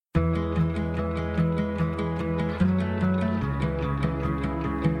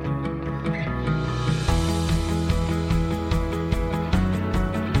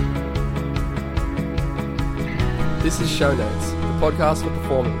This is Show Notes, the podcast for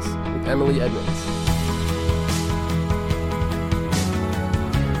performers with Emily Edmonds.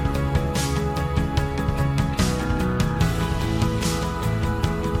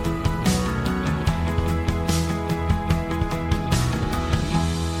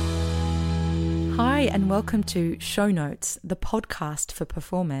 Hi, and welcome to Show Notes, the podcast for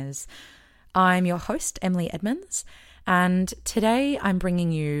performers. I'm your host, Emily Edmonds, and today I'm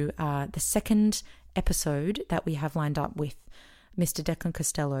bringing you the second episode that we have lined up with Mr. Declan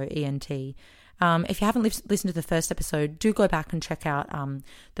Costello, ENT. If you haven't listened to the first episode, do go back and check out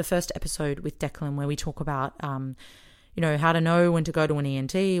the first episode with Declan, where we talk about, how to know when to go to an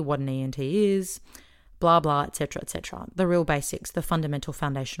ENT, what an ENT is, blah, blah, etc., etc. The real basics, the fundamental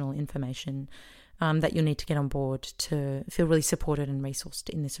foundational information that you'll need to get on board to feel really supported and resourced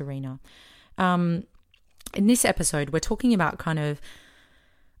in this arena. In this episode, we're talking about kind of,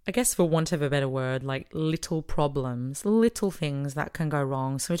 I guess for want of a better word, like little problems, little things that can go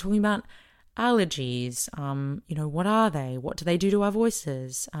wrong. So we're talking about allergies, what are they? What do they do to our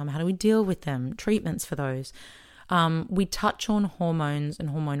voices? How do we deal with them? Treatments for those. We touch on hormones and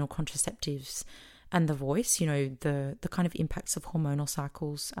hormonal contraceptives and the voice, the kind of impacts of hormonal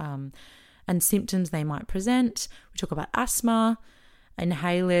cycles and symptoms they might present. We talk about asthma,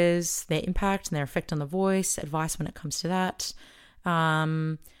 inhalers, their impact and their effect on the voice, advice when it comes to that.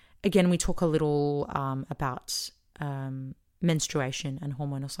 Again, we talk a little about menstruation and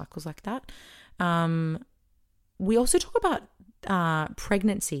hormonal cycles like that. We also talk about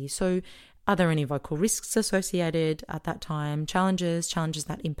pregnancy. So are there any vocal risks associated at that time? Challenges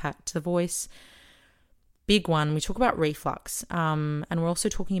that impact the voice. Big one, we talk about reflux. And we're also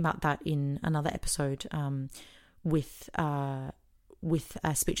talking about that in another episode with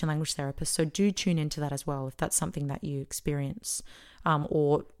a speech and language therapist. So do tune into that as well if that's something that you experience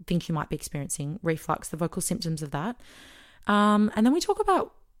or think you might be experiencing, reflux, the vocal symptoms of that. And then we talk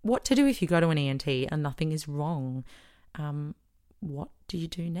about what to do if you go to an ENT and nothing is wrong. What do you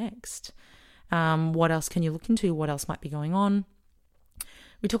do next? What else can you look into? What else might be going on?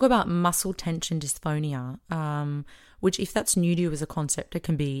 We talk about muscle tension dysphonia, which if that's new to you as a concept, it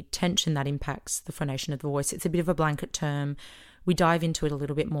can be tension that impacts the phonation of the voice. It's a bit of a blanket term. We dive into it a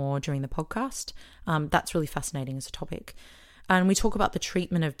little bit more during the podcast. That's really fascinating as a topic. And we talk about the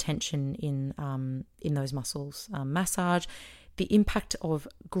treatment of tension in those muscles, massage, the impact of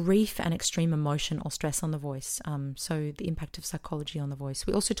grief and extreme emotion or stress on the voice. So the impact of psychology on the voice.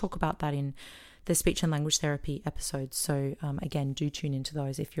 We also talk about that in the speech and language therapy episodes. So again, do tune into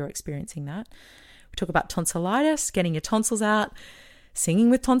those if you're experiencing that. We talk about tonsillitis, getting your tonsils out,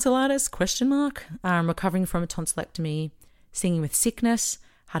 singing with tonsillitis, ? Recovering from a tonsillectomy, singing with sickness,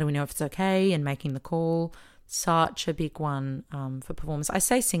 how do we know if it's okay, and making the call. Such a big one for performers. I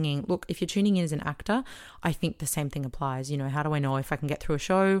say singing. Look, if you're tuning in as an actor, I think the same thing applies. How do I know if I can get through a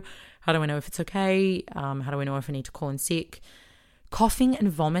show? How do I know if it's okay? How do I know if I need to call in sick? Coughing and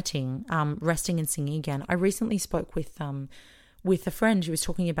vomiting, resting and singing again. I recently spoke with a friend who was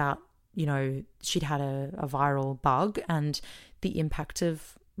talking about, she'd had a viral bug and the impact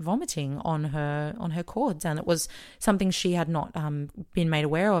of vomiting on her cords, and it was something she had not been made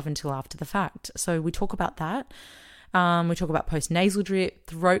aware of until after the fact. So we talk about that. We talk about post-nasal drip,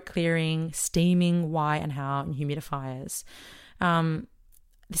 throat clearing, steaming, why and how, and humidifiers.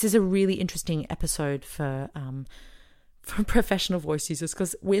 This is a really interesting episode for professional voice users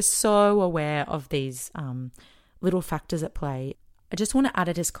because we're so aware of these little factors at play. I just want to add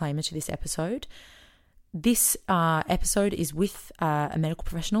a disclaimer to this episode. This episode is with a medical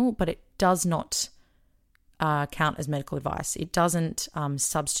professional, but it does not count as medical advice. It doesn't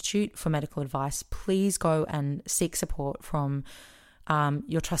substitute for medical advice. Please go and seek support from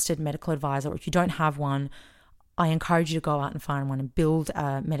your trusted medical advisor. If you don't have one, I encourage you to go out and find one and build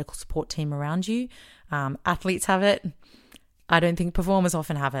a medical support team around you. Athletes have it. I don't think performers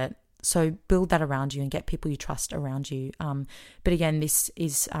often have it. So build that around you and get people you trust around you. But again, this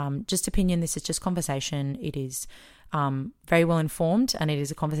is just opinion. This is just conversation. It is very well informed and it is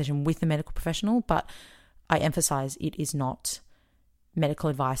a conversation with a medical professional. But I emphasize it is not medical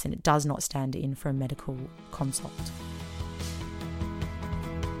advice and it does not stand in for a medical consult.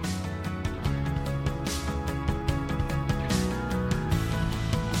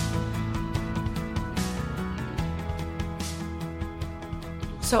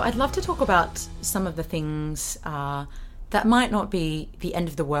 So I'd love to talk about some of the things that might not be the end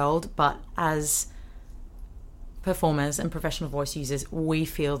of the world, but as performers and professional voice users, we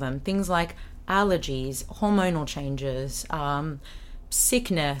feel them. Things like allergies, hormonal changes,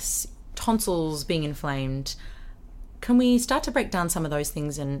 sickness, tonsils being inflamed. Can we start to break down some of those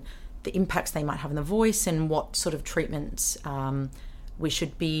things and the impacts they might have on the voice and what sort of treatments we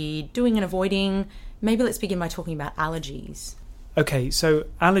should be doing and avoiding. Maybe let's begin by talking about allergies. Okay, so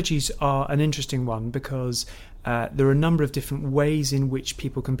allergies are an interesting one because there are a number of different ways in which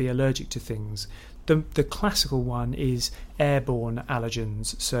people can be allergic to things. The classical one is airborne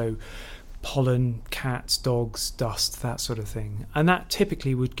allergens, so pollen, cats, dogs, dust, that sort of thing. And that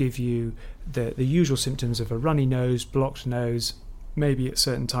typically would give you the usual symptoms of a runny nose, blocked nose, maybe at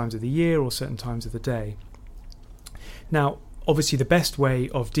certain times of the year or certain times of the day. Now, obviously the best way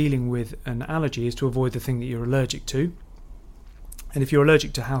of dealing with an allergy is to avoid the thing that you're allergic to. And if you're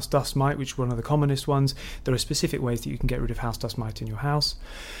allergic to house dust mite, which is one of the commonest ones, there are specific ways that you can get rid of house dust mite in your house.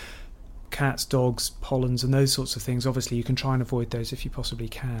 Cats, dogs, pollens and those sorts of things, obviously you can try and avoid those if you possibly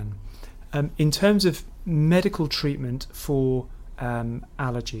can. In terms of medical treatment for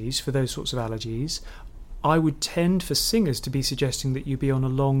allergies, for those sorts of allergies, I would tend for singers to be suggesting that you be on a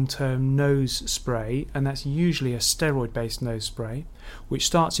long-term nose spray, and that's usually a steroid-based nose spray, which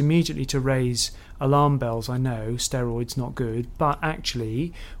starts immediately to raise alarm bells. I know, steroids not good, but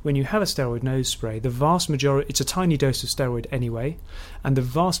actually, when you have a steroid nose spray, the vast majority, it's a tiny dose of steroid anyway, and the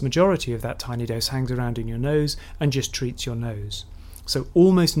vast majority of that tiny dose hangs around in your nose and just treats your nose. So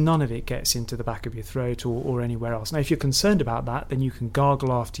almost none of it gets into the back of your throat or anywhere else. Now, if you're concerned about that, then you can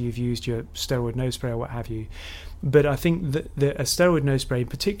gargle after you've used your steroid nose spray or what have you. But I think that a steroid nose spray,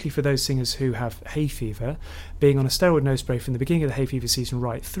 particularly for those singers who have hay fever, being on a steroid nose spray from the beginning of the hay fever season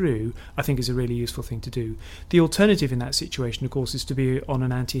right through, I think is a really useful thing to do. The alternative in that situation, of course, is to be on an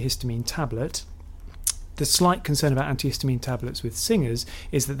antihistamine tablet. The slight concern about antihistamine tablets with singers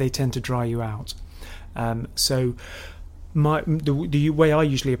is that they tend to dry you out. The way I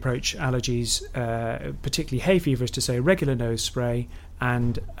usually approach allergies, particularly hay fever, is to say regular nose spray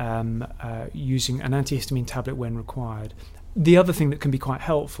and using an antihistamine tablet when required. The other thing that can be quite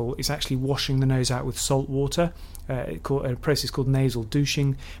helpful is actually washing the nose out with salt water, a process called nasal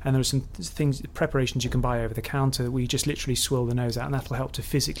douching, and there are some preparations you can buy over the counter where you just literally swill the nose out, and that'll help to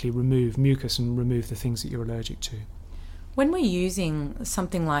physically remove mucus and remove the things that you're allergic to. When we're using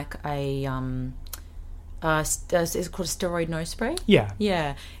something like is it called a steroid nose spray?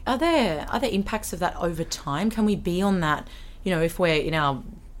 Yeah. Are there impacts of that over time? Can we be on that, if we're in our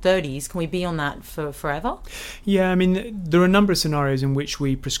 30s, can we be on that for forever? Yeah, I mean, there are a number of scenarios in which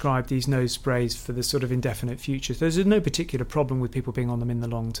we prescribe these nose sprays for the sort of indefinite future. There's no particular problem with people being on them in the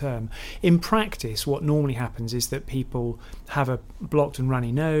long term. In practice, what normally happens is that people have a blocked and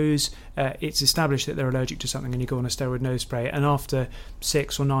runny nose, it's established that they're allergic to something and you go on a steroid nose spray, and after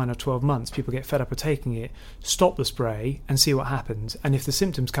 6 or 9 or 12 months, people get fed up of taking it, stop the spray and see what happens. And if the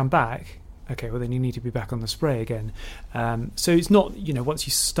symptoms come back, okay, well then you need to be back on the spray again. So it's not, once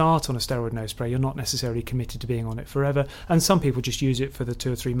you start on a steroid nose spray, you're not necessarily committed to being on it forever. And some people just use it for the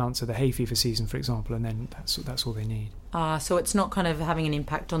 2 or 3 months of the hay fever season, for example, and then that's all they need. So it's not kind of having an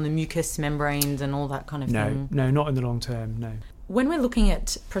impact on the mucous membranes and all that kind of thing? No, not in the long term, no. When we're looking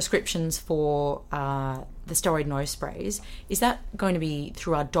at prescriptions for the steroid nose sprays, is that going to be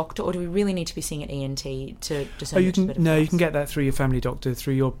through our doctor, or do we really need to be seeing an ENT to discern? You can get that through your family doctor,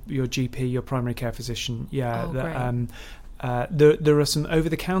 through your GP, your primary care physician. Yeah. There are some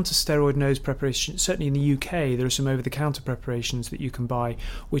over-the-counter steroid nose preparations. Certainly in the UK, there are some over-the-counter preparations that you can buy,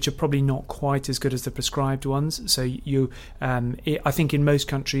 which are probably not quite as good as the prescribed ones. So I think in most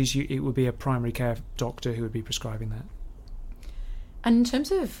countries, it would be a primary care doctor who would be prescribing that. And in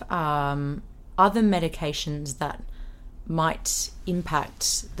terms of other medications that might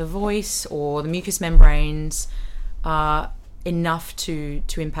impact the voice or the mucous membranes enough to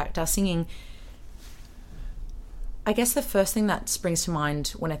impact our singing, I guess the first thing that springs to mind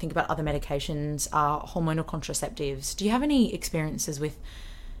when I think about other medications are hormonal contraceptives. Do you have any experiences with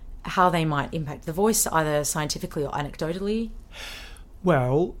how they might impact the voice, either scientifically or anecdotally?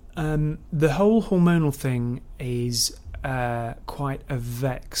 Well, the whole hormonal thing is quite a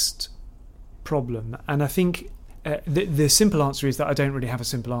vexed problem, and I think the simple answer is that I don't really have a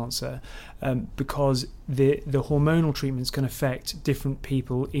simple answer, because the hormonal treatments can affect different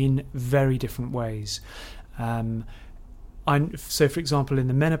people in very different ways. So, for example, in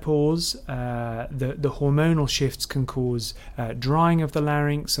the menopause, the hormonal shifts can cause drying of the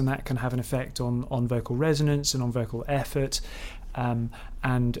larynx, and that can have an effect on vocal resonance and on vocal effort. And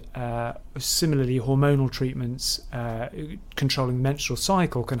similarly, hormonal treatments controlling the menstrual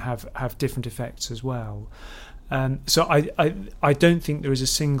cycle can have different effects as well. So I don't think there is a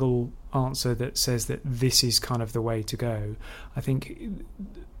single answer that says that this is kind of the way to go. I think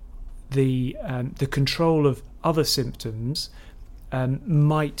the control of other symptoms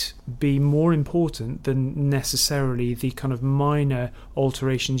might be more important than necessarily the kind of minor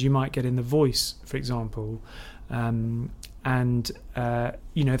alterations you might get in the voice, for example. And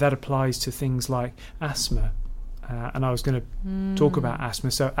that applies to things like asthma. And I was going to talk about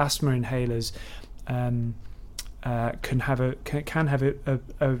asthma. So asthma inhalers can have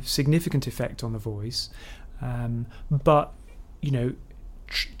a significant effect on the voice, but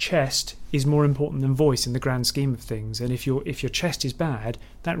chest is more important than voice in the grand scheme of things. And if your chest is bad,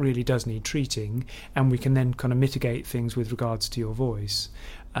 that really does need treating, and we can then kind of mitigate things with regards to your voice.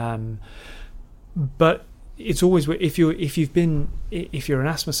 But it's always, if you're an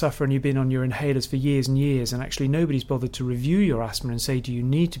asthma sufferer and you've been on your inhalers for years and years, and actually nobody's bothered to review your asthma and say, do you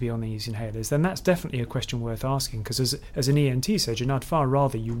need to be on these inhalers, then that's definitely a question worth asking. Because as an ENT surgeon, I'd far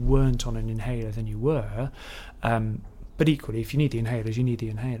rather you weren't on an inhaler than you were. But equally, if you need the inhalers, you need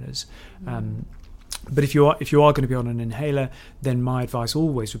the inhalers. But if you are going to be on an inhaler, then my advice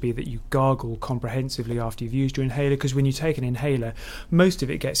always would be that you gargle comprehensively after you've used your inhaler, because when you take an inhaler, most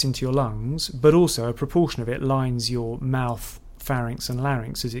of it gets into your lungs, but also a proportion of it lines your mouth, pharynx and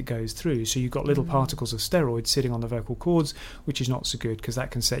larynx as it goes through. So you've got little particles of steroids sitting on the vocal cords, which is not so good, because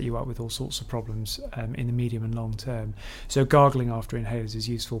that can set you up with all sorts of problems in the medium and long term. So gargling after inhalers is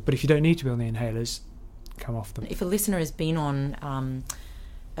useful. But if you don't need to be on the inhalers, come off them. If a listener has been on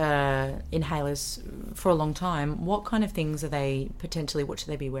inhalers for a long time, what kind of things what should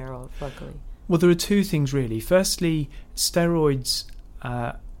they be aware of locally? Well, there are two things really. Firstly, steroids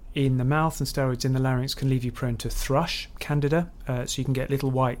in the mouth and steroids in the larynx can leave you prone to thrush, candida, so you can get little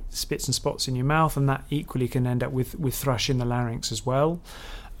white spits and spots in your mouth, and that equally can end up with thrush in the larynx as well,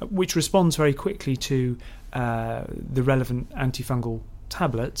 which responds very quickly to the relevant antifungal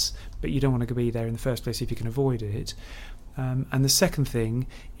tablets, but you don't want to be there in the first place if you can avoid it. And the second thing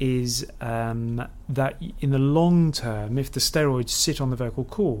is that in the long term, if the steroids sit on the vocal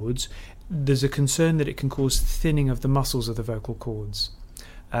cords, there's a concern that it can cause thinning of the muscles of the vocal cords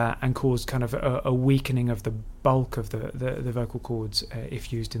and cause kind of a weakening of the bulk of the vocal cords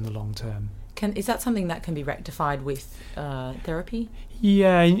if used in the long term. Is that something that can be rectified with therapy?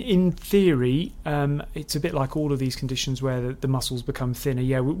 Yeah, in theory, it's a bit like all of these conditions where the muscles become thinner.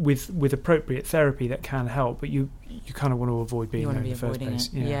 Yeah, with appropriate therapy that can help, but you kind of want to avoid being there in the first place.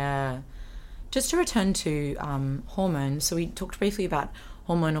 Yeah. Just to return to hormones, so we talked briefly about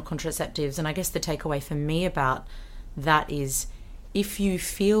hormonal contraceptives, and I guess the takeaway for me about that is, if you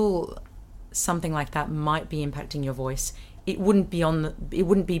feel something like that might be impacting your voice, it wouldn't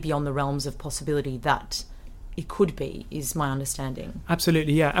be beyond the realms of possibility that it could be, is my understanding.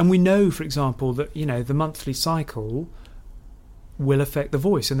 Absolutely, yeah. And we know, for example, that the monthly cycle will affect the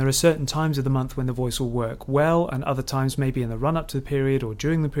voice, and there are certain times of the month when the voice will work well, and other times maybe in the run up to the period or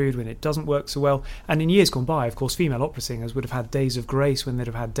during the period when it doesn't work so well. And in years gone by, of course, female opera singers would have had days of grace when they'd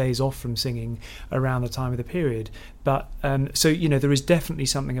have had days off from singing around the time of the period. But so there is definitely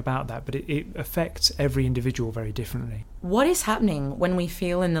something about that, but it affects every individual very differently. What is happening when we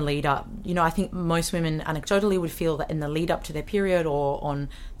feel in the lead up? I think most women anecdotally would feel that in the lead up to their period or on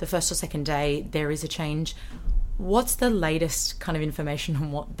the first or second day there is a change. What's the latest kind of information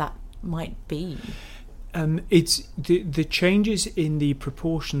on what that might be? It's the changes in the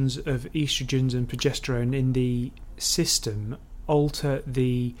proportions of estrogens and progesterone in the system alter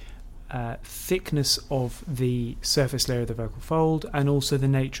the thickness of the surface layer of the vocal fold, and also the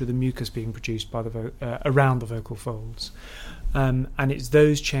nature of the mucus being produced by around the vocal folds. And it's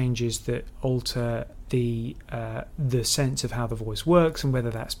those changes that alter the sense of how the voice works, and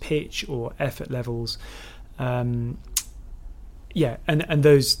whether that's pitch or effort levels. And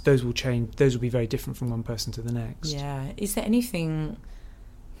those will change. Those will be very different from one person to the next. Yeah. Is there anything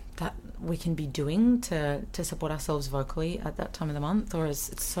that we can be doing to support ourselves vocally at that time of the month, or is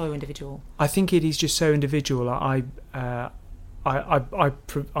it so individual? I think it is just so individual. I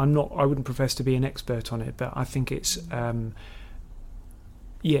wouldn't profess to be an expert on it, but I think it's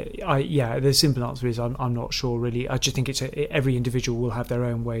the simple answer is I'm not sure really. I just think every individual will have their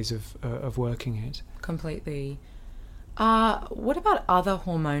own ways of working it. Completely. What about other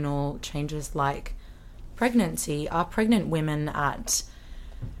hormonal changes like pregnancy? Are pregnant women at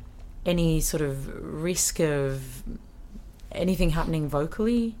any sort of risk of anything happening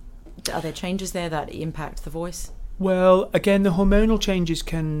vocally? Are there changes there that impact the voice? Well, again, the hormonal changes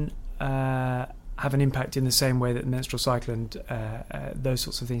can have an impact in the same way that the menstrual cycle and those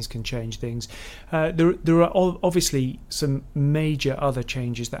sorts of things can change things. There are obviously some major other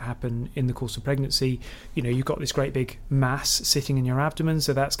changes that happen in the course of pregnancy. You've got this great big mass sitting in your abdomen,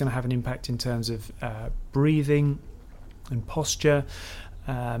 so that's going to have an impact in terms of breathing and posture.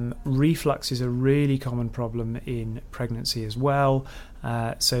 Reflux is a really common problem in pregnancy as well,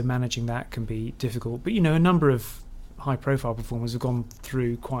 so managing that can be difficult. But, a number of high-profile performers have gone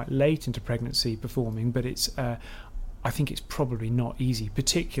through quite late into pregnancy performing, but I think it's probably not easy,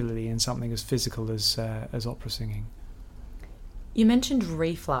 particularly in something as physical as opera singing. You mentioned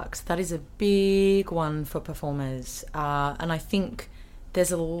reflux. That is a big one for performers, and I think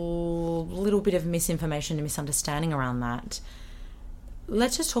there's a little bit of misinformation and misunderstanding around that.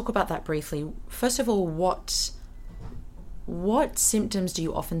 Let's just talk about that briefly. First of all, what symptoms do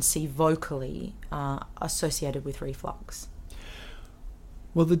you often see vocally associated with reflux?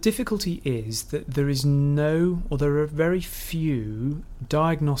 Well, the difficulty is that there are very few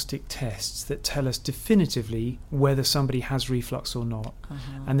diagnostic tests that tell us definitively whether somebody has reflux or not.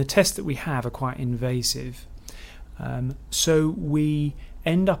 And the tests that we have are quite invasive. So we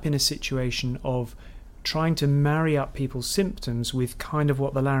end up in a situation of trying to marry up people's symptoms with kind of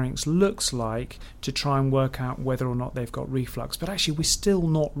what the larynx looks like to try and work out whether or not they've got reflux. But actually, we're still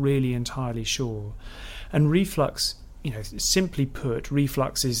not really entirely sure. And reflux, simply put,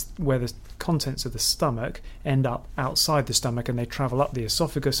 reflux is where the contents of the stomach end up outside the stomach and they travel up the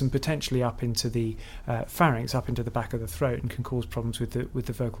esophagus and potentially up into the pharynx, up into the back of the throat, and can cause problems with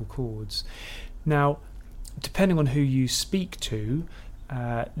the vocal cords. Now, depending on who you speak to,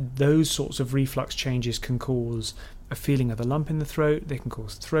 those sorts of reflux changes can cause a feeling of a lump in the throat. They can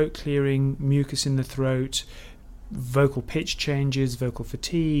cause throat clearing, mucus in the throat, vocal pitch changes, vocal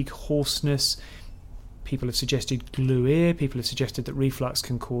fatigue, hoarseness. People have suggested glue ear. People have suggested that reflux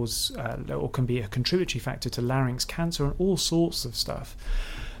can cause or can be a contributory factor to larynx cancer and all sorts of stuff.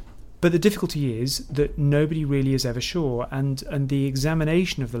 But the difficulty is that nobody really is ever sure, and the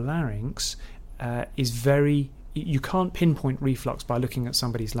examination of the larynx is very... You can't pinpoint reflux by looking at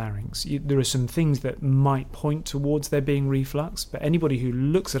somebody's larynx. There are some things that might point towards there being reflux, but anybody who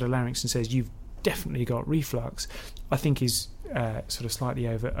looks at a larynx and says you've definitely got reflux, I think is sort of slightly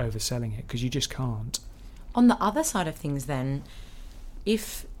overselling it, because you just can't. On the other side of things then,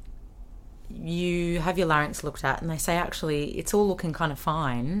 if you have your larynx looked at and they say actually it's all looking kind of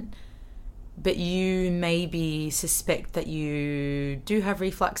fine, but you maybe suspect that you do have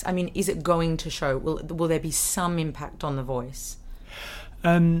reflux, I mean, is it going to show? Will there be some impact on the voice?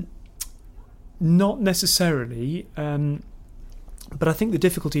 Not necessarily, but I think the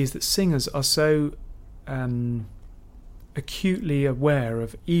difficulty is that singers are so acutely aware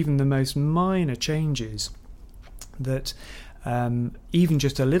of even the most minor changes that even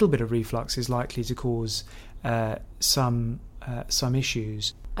just a little bit of reflux is likely to cause some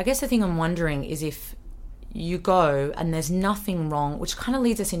issues. I guess the thing I'm wondering is if you go and there's nothing wrong, which kind of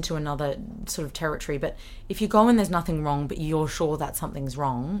leads us into another sort of territory, but if you go and there's nothing wrong but you're sure that something's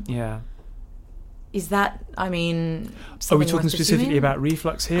wrong, is that, I mean, are we talking specifically about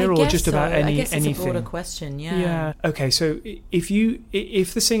reflux here, or just about anything? I guess it's a broader question. Yeah. Okay, so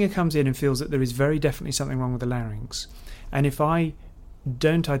if the singer comes in and feels that there is very definitely something wrong with the larynx, and if I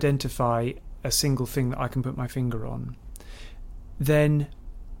don't identify a single thing that I can put my finger on, then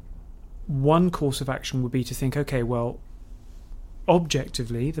one course of action would be to think, okay, well,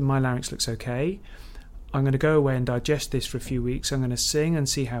 objectively, my larynx looks okay. I'm going to go away and digest this for a few weeks. I'm going to sing and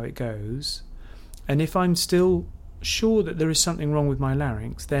see how it goes. And if I'm still sure that there is something wrong with my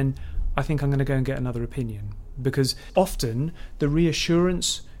larynx, then I think I'm going to go and get another opinion. Because often the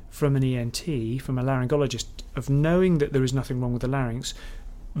reassurance from an ENT, from a laryngologist, of knowing that there is nothing wrong with the larynx,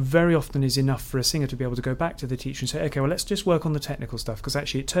 very often is enough for a singer to be able to go back to the teacher and say, okay, well, let's just work on the technical stuff, because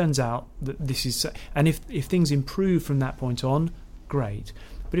actually it turns out that this is... And if things improve from that point on, great.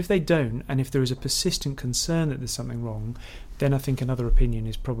 But if they don't, and if there is a persistent concern that there's something wrong, then I think another opinion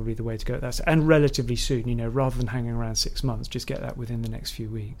is probably the way to go. And relatively soon, rather than hanging around 6 months, just get that within the next few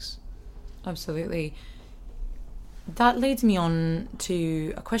weeks. Absolutely. That leads me on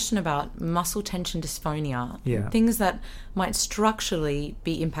to a question about muscle tension dysphonia, things that might structurally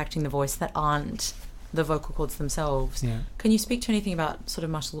be impacting the voice that aren't the vocal cords themselves. Yeah. Can you speak to anything about sort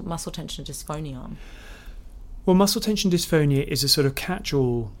of muscle tension dysphonia? Well, muscle tension dysphonia is a sort of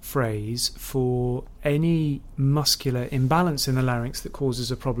catch-all phrase for any muscular imbalance in the larynx that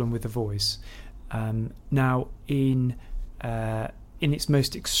causes a problem with the voice. Now, in its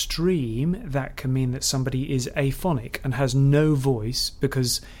most extreme, that can mean that somebody is aphonic and has no voice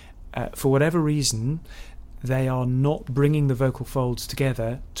because, for whatever reason, they are not bringing the vocal folds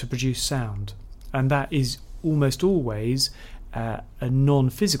together to produce sound. And that is almost always a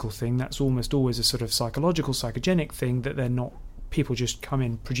non-physical thing. That's almost always a sort of psychological, psychogenic thing, that they're not... People just come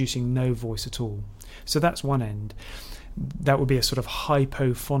in producing no voice at all. So that's one end. That would be a sort of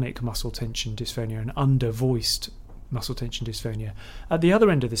hypophonic muscle tension dysphonia, an undervoiced muscle tension dysphonia. At the other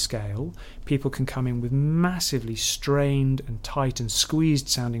end of the scale, people can come in with massively strained and tight and squeezed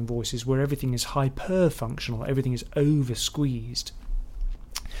sounding voices where everything is hyperfunctional, everything is over squeezed.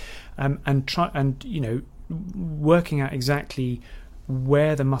 Working out exactly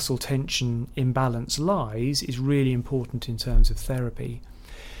where the muscle tension imbalance lies is really important in terms of therapy.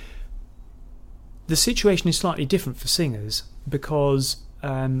 The situation is slightly different for singers because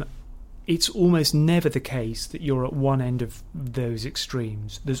it's almost never the case that you're at one end of those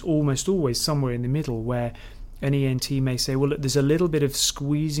extremes. There's almost always somewhere in the middle where an ENT may say, well, look, there's a little bit of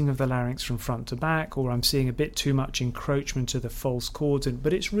squeezing of the larynx from front to back, or I'm seeing a bit too much encroachment of the false chords,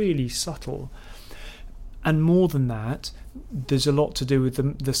 but it's really subtle. And more than that, there's a lot to do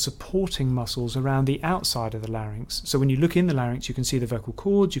with the supporting muscles around the outside of the larynx. So when you look in the larynx, you can see the vocal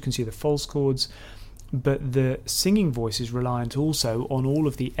cords, you can see the false chords, but the singing voice is reliant also on all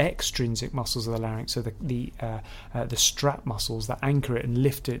of the extrinsic muscles of the larynx, so the strap muscles that anchor it and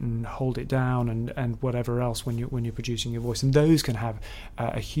lift it and hold it down and whatever else when you're producing your voice, and those can have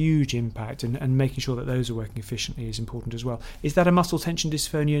a huge impact, and making sure that those are working efficiently is important as well. Is that a muscle tension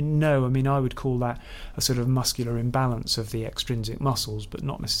dysphonia? No, I mean I would call that a sort of muscular imbalance of the extrinsic muscles, but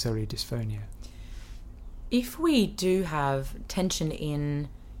not necessarily dysphonia. If we do have tension in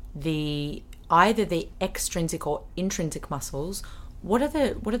either the extrinsic or intrinsic muscles, what are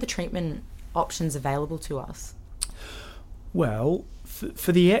the treatment options available to us? Well,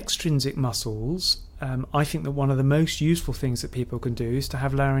 for the extrinsic muscles, I think that one of the most useful things that people can do is to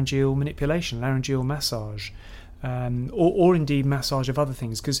have laryngeal manipulation, laryngeal massage, or indeed massage of other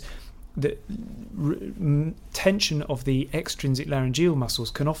things, because the tension of the extrinsic laryngeal muscles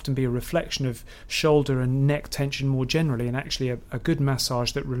can often be a reflection of shoulder and neck tension more generally, and actually a good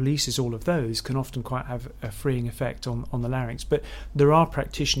massage that releases all of those can often quite have a freeing effect on the larynx. But there are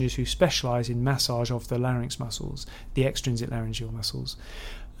practitioners who specialise in massage of the larynx muscles, the extrinsic laryngeal muscles.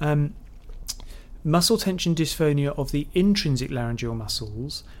 Muscle tension dysphonia of the intrinsic laryngeal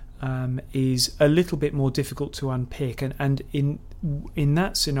muscles is a little bit more difficult to unpick, and in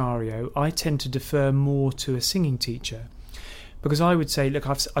that scenario I tend to defer more to a singing teacher, because I would say, look,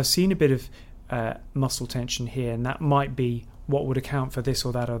 I've seen a bit of muscle tension here, and that might be what would account for this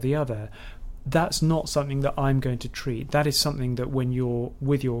or that or the other. That's not something that I'm going to treat. That is something that when you're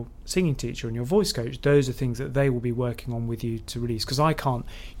with your singing teacher and your voice coach, those are things that they will be working on with you to release. Because I can't,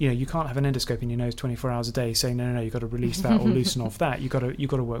 you can't have an endoscope in your nose 24 hours a day saying, no, you've got to release that or loosen off that. You've got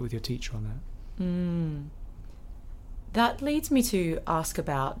to work with your teacher on that. That leads me to ask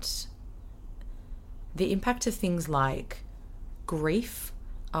about the impact of things like grief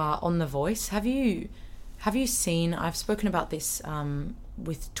on the voice. Have you seen, I've spoken about this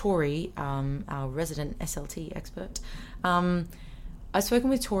with Tori, our resident SLT expert. I've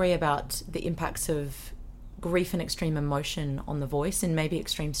spoken with Tori about the impacts of grief and extreme emotion on the voice and maybe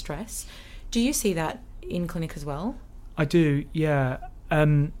extreme stress. Do you see that in clinic as well? I do, yeah.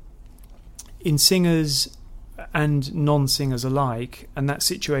 In singers and non-singers alike, and that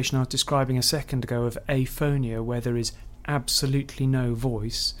situation I was describing a second ago of aphonia, where there is absolutely no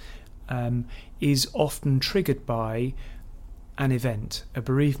voice, is often triggered by an event, a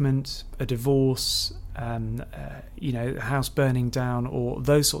bereavement, a divorce, a house burning down, or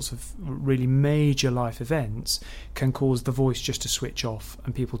those sorts of really major life events can cause the voice just to switch off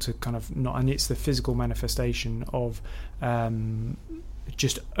and people to kind of not, and it's the physical manifestation of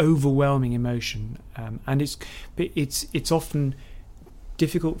just overwhelming emotion, and it's often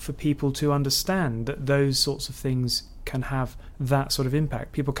difficult for people to understand that those sorts of things can have that sort of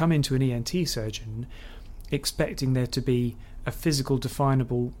impact. People come into an ENT surgeon expecting there to be a physical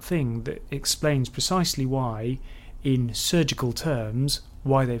definable thing that explains precisely why, in surgical terms,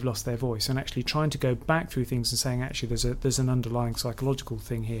 why they've lost their voice, and actually trying to go back through things and saying actually there's an underlying psychological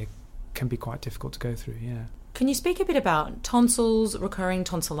thing here can be quite difficult to go through. Yeah. Can you speak a bit about tonsils, recurring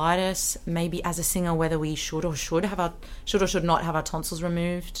tonsillitis, maybe as a singer whether we should or should not have our tonsils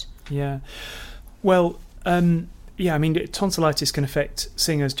removed? Yeah. Well, I mean, tonsillitis can affect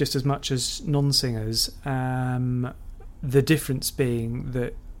singers just as much as non-singers. The difference being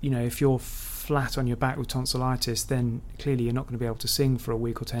that, if you're flat on your back with tonsillitis, then clearly you're not going to be able to sing for a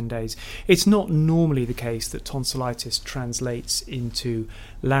week or 10 days. It's not normally the case that tonsillitis translates into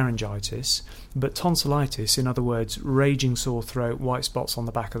laryngitis, but tonsillitis, in other words, raging sore throat, white spots on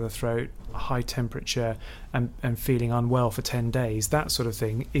the back of the throat, high temperature, and feeling unwell for 10 days, that sort of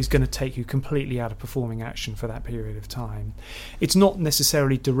thing is going to take you completely out of performing action for that period of time. It's not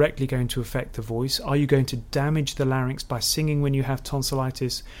necessarily directly going to affect the voice. Are you going to damage the larynx by singing when you have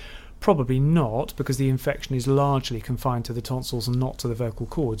tonsillitis? Probably not, because the infection is largely confined to the tonsils and not to the vocal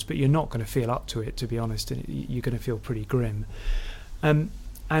cords, but you're not going to feel up to it, to be honest, and you're going to feel pretty grim. And,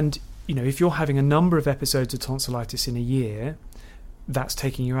 if you're having a number of episodes of tonsillitis in a year, that's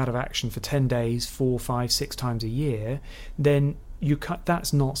taking you out of action for 10 days, 4, 5, 6 times a year, then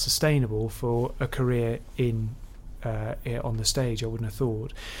that's not sustainable for a career on the stage, I wouldn't have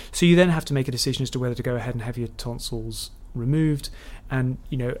thought. So you then have to make a decision as to whether to go ahead and have your tonsils removed. And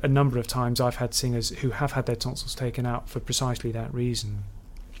a number of times I've had singers who have had their tonsils taken out for precisely that reason.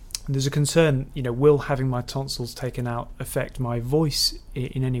 And there's a concern, will having my tonsils taken out affect my voice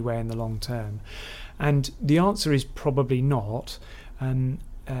in any way in the long term? And the answer is probably not.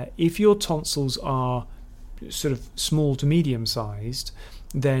 If your tonsils are sort of small to medium sized,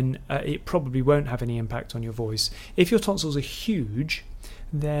 then it probably won't have any impact on your voice. If your tonsils are huge,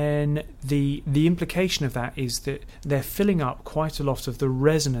 then the implication of that is that they're filling up quite a lot of the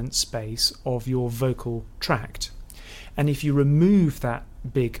resonant space of your vocal tract. And if you remove that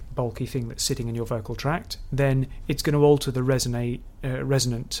big bulky thing that's sitting in your vocal tract, then it's going to alter the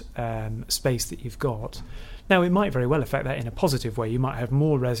resonant space that you've got. Now, it might very well affect that in a positive way. You might have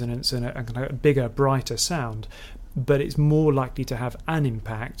more resonance and a bigger, brighter sound, but it's more likely to have an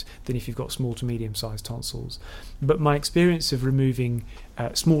impact than if you've got small to medium-sized tonsils. But my experience of removing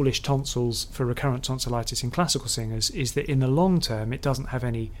smallish tonsils for recurrent tonsillitis in classical singers is that in the long term it doesn't have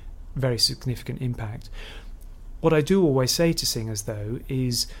any very significant impact. What I do always say to singers, though,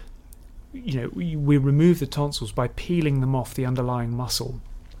 is we remove the tonsils by peeling them off the underlying muscle.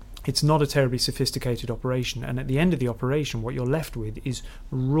 It's not a terribly sophisticated operation, and at the end of the operation what you're left with is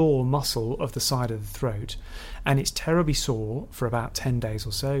raw muscle of the side of the throat, and it's terribly sore for about 10 days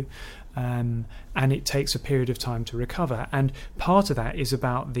or so, and it takes a period of time to recover. And part of that is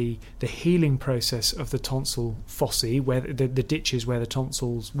about the healing process of the tonsil foci, where the ditches where the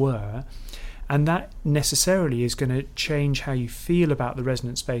tonsils were, and that necessarily is going to change how you feel about the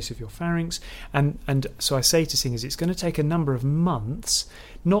resonant space of your pharynx. And so I say to singers, it's going to take a number of months,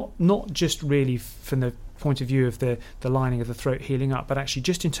 not just really from the point of view of the lining of the throat healing up, but actually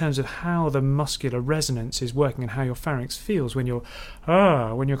just in terms of how the muscular resonance is working and how your pharynx feels when you're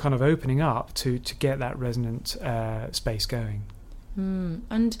kind of opening up to get that resonant space going.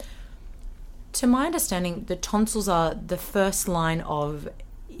 And to my understanding, the tonsils are the first line of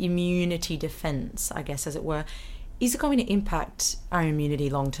immunity defense, I guess, as it were. Is it going to impact our immunity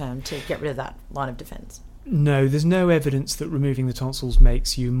long term to get rid of that line of defense? No, there's no evidence that removing the tonsils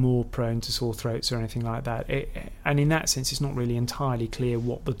makes you more prone to sore throats or anything like that. And in that sense, it's not really entirely clear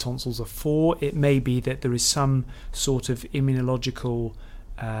what the tonsils are for. It may be that there is some sort of immunological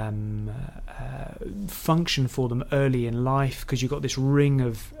function for them early in life, because you've got this ring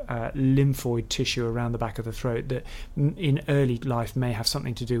of lymphoid tissue around the back of the throat that in early life may have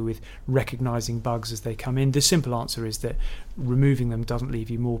something to do with recognizing bugs as they come in. The simple answer is that removing them doesn't leave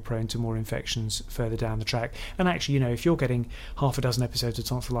you more prone to more infections further down the track. And actually, if you're getting half a dozen episodes of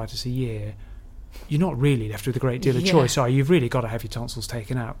tonsillitis a year, you're not really left with a great deal of choice, are you? You've really got to have your tonsils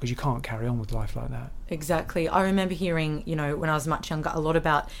taken out, because you can't carry on with life like that. Exactly. I remember hearing, when I was much younger, a lot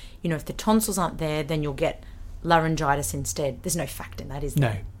about, if the tonsils aren't there, then you'll get laryngitis instead. There's no fact in that, is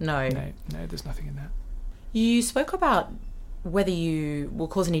there? No, there's nothing in that. You spoke about whether you will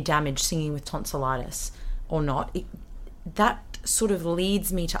cause any damage singing with tonsillitis or not. That sort of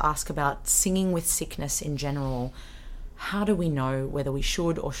leads me to ask about singing with sickness in general. How do we know whether we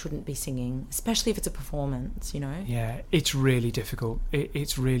should or shouldn't be singing, especially if it's a performance, Yeah, it's really difficult.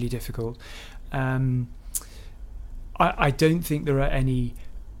 It's really difficult. I don't think there are any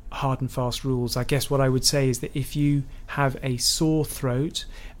hard and fast rules. I guess what I would say is that if you have a sore throat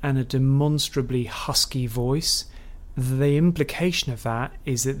and a demonstrably husky voice, the implication of that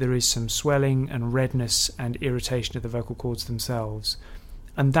is that there is some swelling and redness and irritation of the vocal cords themselves.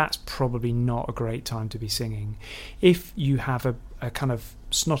 And that's probably not a great time to be singing. If you have a kind of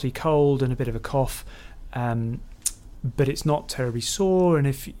snotty cold and a bit of a cough, but it's not terribly sore, and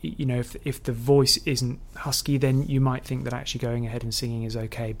if the voice isn't husky, then you might think that actually going ahead and singing is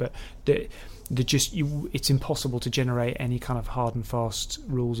okay. But it's impossible to generate any kind of hard and fast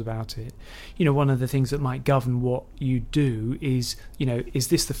rules about it. One of the things that might govern what you do is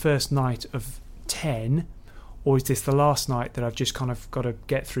this the first night of 10? Or is this the last night that I've just kind of got to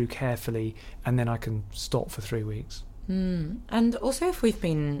get through carefully and then I can stop for 3 weeks? And also, if we've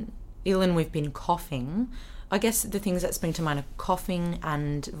been ill and we've been coughing, I guess the things that spring to mind are coughing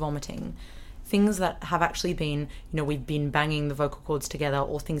and vomiting. Things that have actually been, we've been banging the vocal cords together,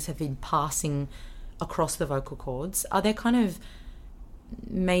 or things have been passing across the vocal cords. Are there kind of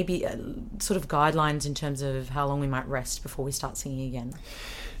maybe sort of guidelines in terms of how long we might rest before we start singing again?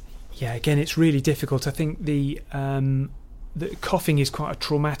 Yeah, again, it's really difficult. I think the coughing is quite a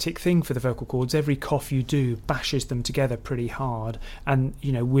traumatic thing for the vocal cords. Every cough you do bashes them together pretty hard, and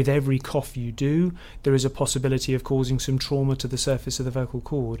with every cough you do, there is a possibility of causing some trauma to the surface of the vocal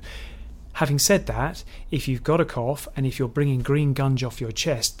cord. Having said that, if you've got a cough and if you're bringing green gunge off your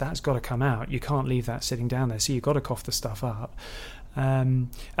chest, that's got to come out. You can't leave that sitting down there, so you've got to cough the stuff up.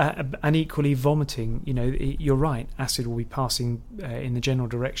 And equally, vomiting. You're right. Acid will be passing in the general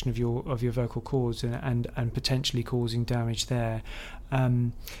direction of your vocal cords and potentially causing damage there.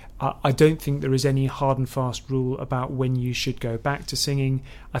 I don't think there is any hard and fast rule about when you should go back to singing.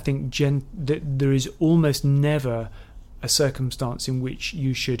 I think there is almost never a circumstance in which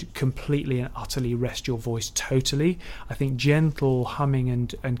you should completely and utterly rest your voice totally. I think gentle humming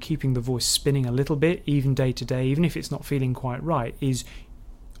and keeping the voice spinning a little bit, even day to day, even if it's not feeling quite right, is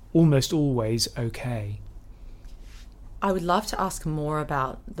almost always okay. I would love to ask more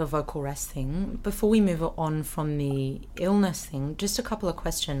about the vocal rest thing. Before we move on from the illness thing, just a couple of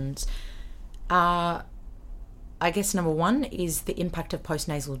questions. I guess number one is the impact of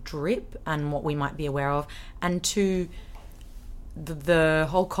postnasal drip and what we might be aware of. And two, the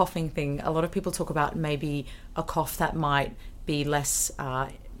whole coughing thing. A lot of people talk about maybe a cough that might be less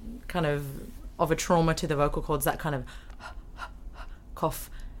kind of a trauma to the vocal cords, that kind of cough.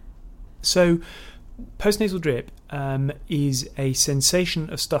 So postnasal drip is a sensation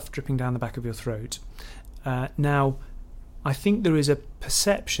of stuff dripping down the back of your throat. Now, I think there is a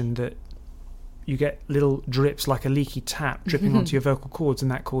perception that you get little drips like a leaky tap dripping onto your vocal cords,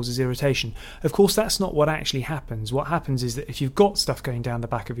 and that causes irritation. Of course, that's not what actually happens. What happens is that if you've got stuff going down the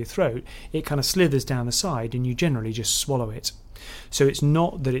back of your throat, it kind of slithers down the side and you generally just swallow it. So it's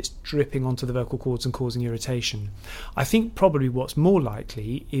not that it's dripping onto the vocal cords and causing irritation. I think probably what's more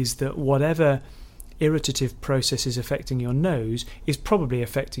likely is that whatever irritative process is affecting your nose is probably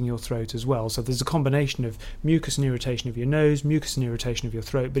affecting your throat as well. So there's a combination of mucus and irritation of your nose, mucus and irritation of your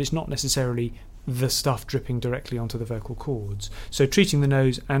throat, but it's not necessarily the stuff dripping directly onto the vocal cords. So treating the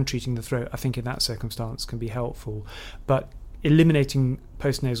nose and treating the throat, I think in that circumstance can be helpful. But eliminating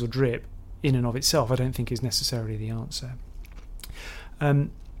postnasal drip in and of itself, I don't think is necessarily the answer.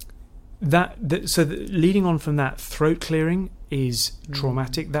 Leading on from that, throat clearing is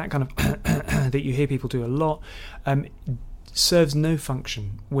traumatic. That kind of that you hear people do a lot serves no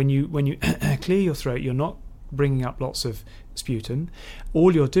function. When you clear your throat, you're not bringing up lots of sputum.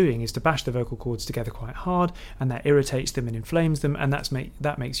 All you're doing is to bash the vocal cords together quite hard, and that irritates them and inflames them, and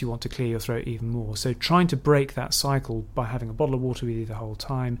that makes you want to clear your throat even more. So trying to break that cycle by having a bottle of water with you the whole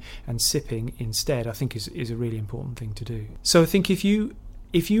time and sipping instead, I think is a really important thing to do. So I think if you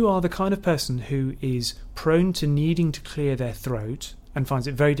are the kind of person who is prone to needing to clear their throat and finds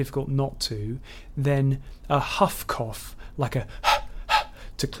it very difficult not to, then a huff cough, like a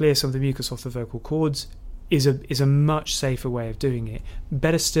to clear some of the mucus off the vocal cords, is a much safer way of doing it.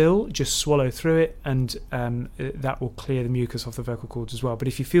 Better still, just swallow through it, and that will clear the mucus off the vocal cords as well. But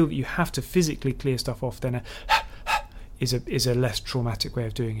if you feel that you have to physically clear stuff off, then is a less traumatic way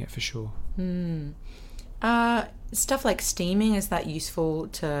of doing it for sure. Stuff like steaming, is that useful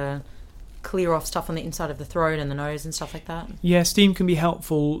to clear off stuff on the inside of the throat and the nose and stuff like that? Yeah, steam can be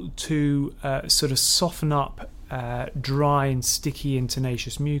helpful to sort of soften up dry and sticky and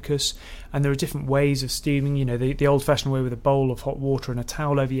tenacious mucus, and there are different ways of steaming. The old-fashioned way with a bowl of hot water and a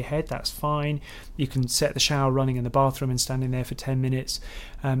towel over your head, that's fine. You can set the shower running in the bathroom and stand in there for 10 minutes.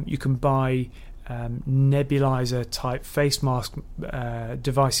 You can buy nebulizer type face mask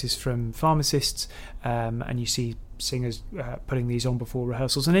devices from pharmacists, and you see singers putting these on before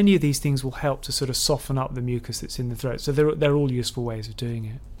rehearsals, and any of these things will help to sort of soften up the mucus that's in the throat. So they're all useful ways of doing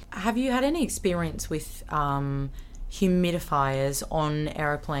it. Have you had any experience with humidifiers on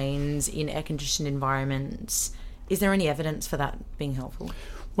aeroplanes in air-conditioned environments? Is there any evidence for that being helpful?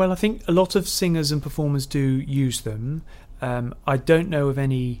 Well, I think a lot of singers and performers do use them. I don't know of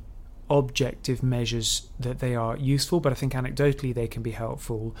any objective measures that they are useful, but I think anecdotally they can be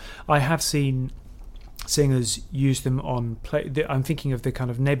helpful. I have seen singers use them on I'm thinking of the kind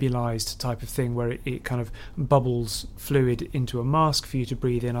of nebulized type of thing where it kind of bubbles fluid into a mask for you to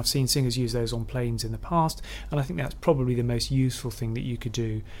breathe in. I've seen singers use those on planes in the past, and I think that's probably the most useful thing that you could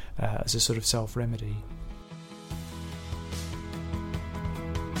do as a sort of self-remedy.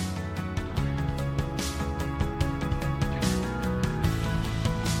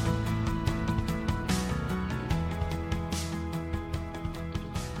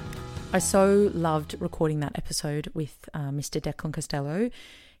 I so loved recording that episode with Mr. Declan Costello.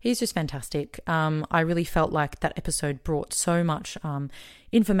 He's just fantastic. I really felt like that episode brought so much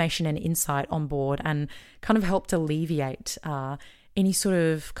information and insight on board and kind of helped alleviate any sort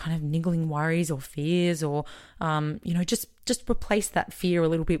of kind of niggling worries or fears, or just replace that fear a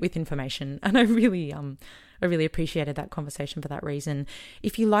little bit with information. And I really appreciated that conversation for that reason.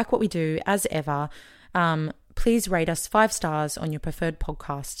 If you like what we do, as ever, please rate us 5 stars on your preferred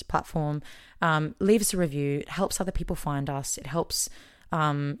podcast platform. Leave us a review. It helps other people find us. It helps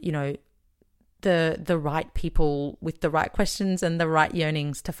the right people with the right questions and the right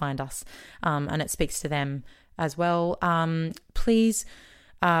yearnings to find us, and it speaks to them as well. Please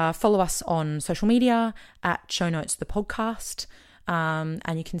follow us on social media at Show Notes the Podcast,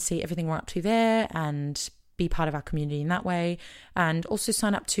 and you can see everything we're up to there and be part of our community in that way. And also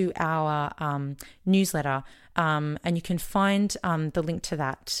sign up to our newsletter, and you can find the link to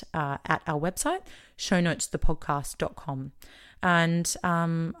that at our website, shownotesthepodcast.com. And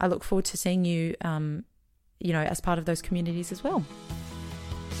I look forward to seeing you, as part of those communities as well.